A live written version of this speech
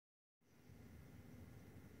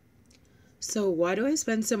So why do I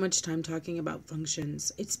spend so much time talking about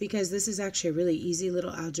functions? It's because this is actually a really easy little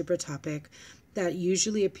algebra topic that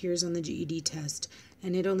usually appears on the GED test,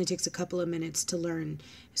 and it only takes a couple of minutes to learn.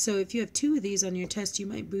 So if you have 2 of these on your test, you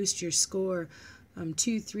might boost your score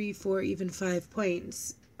 2, 3, 4, even 5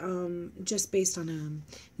 points just based on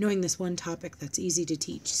knowing this one topic that's easy to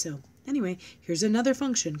teach. So anyway, here's another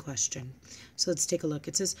function question. So let's take a look.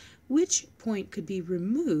 It says, which point could be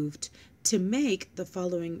removed to make the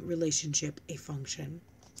following relationship a function?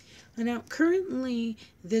 And now, currently,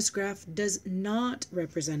 this graph does not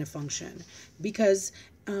represent a function because,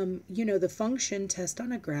 the function test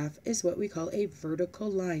on a graph is what we call a vertical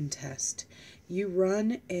line test. You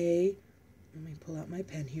run let me pull out my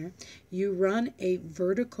pen here. You run a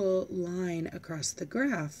vertical line across the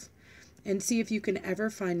graph and see if you can ever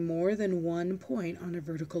find more than one point on a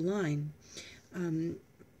vertical line. And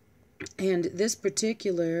this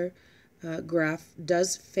particular graph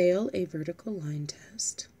does fail a vertical line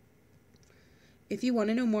test. If you want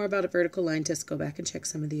to know more about a vertical line test, go back and check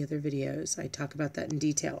some of the other videos. I talk about that in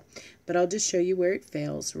detail. But I'll just show you where it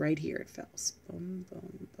fails. Right here it fails. Boom,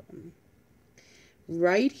 boom, boom.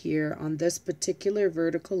 Right here on this particular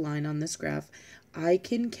vertical line on this graph, I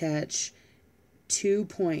can catch 2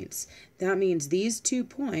 points. That means these 2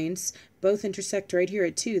 points both intersect right here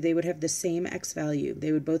at 2. They would have the same x value.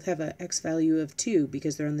 They would both have an x value of 2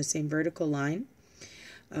 because they're on the same vertical line.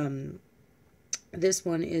 This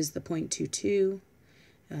one is the 0.22.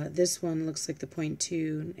 This one looks like the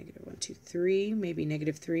 0.2, negative 1, 2, 3, maybe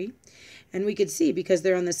negative 3. And we could see, because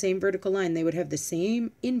they're on the same vertical line, they would have the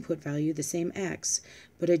same input value, the same x,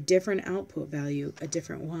 but a different output value, a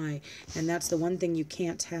different y. And that's the one thing you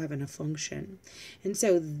can't have in a function. And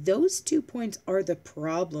so those 2 points are the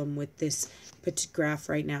problem with this graph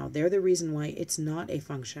right now. They're the reason why it's not a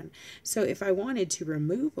function. So if I wanted to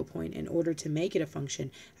remove a point in order to make it a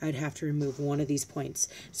function, I'd have to remove one of these points.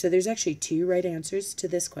 So there's actually 2 right answers to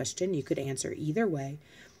this question. You could answer either way.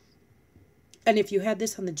 And if you had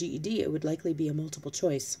this on the GED, it would likely be a multiple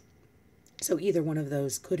choice. So either one of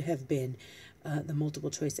those could have been the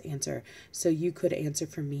multiple choice answer. So you could answer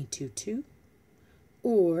for me 2, 2,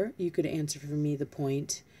 or you could answer for me the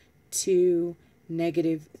point 2,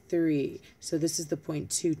 negative 3. So this is the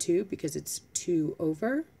point 2, 2 because it's 2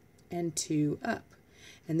 over and 2 up.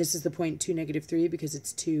 And this is the point 2, negative 3 because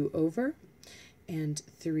it's 2 over and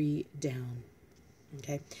 3 down.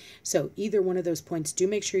 Okay, so either one of those points, do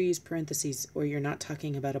make sure you use parentheses or you're not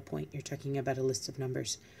talking about a point, you're talking about a list of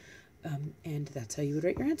numbers. And that's how you would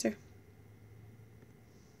write your answer.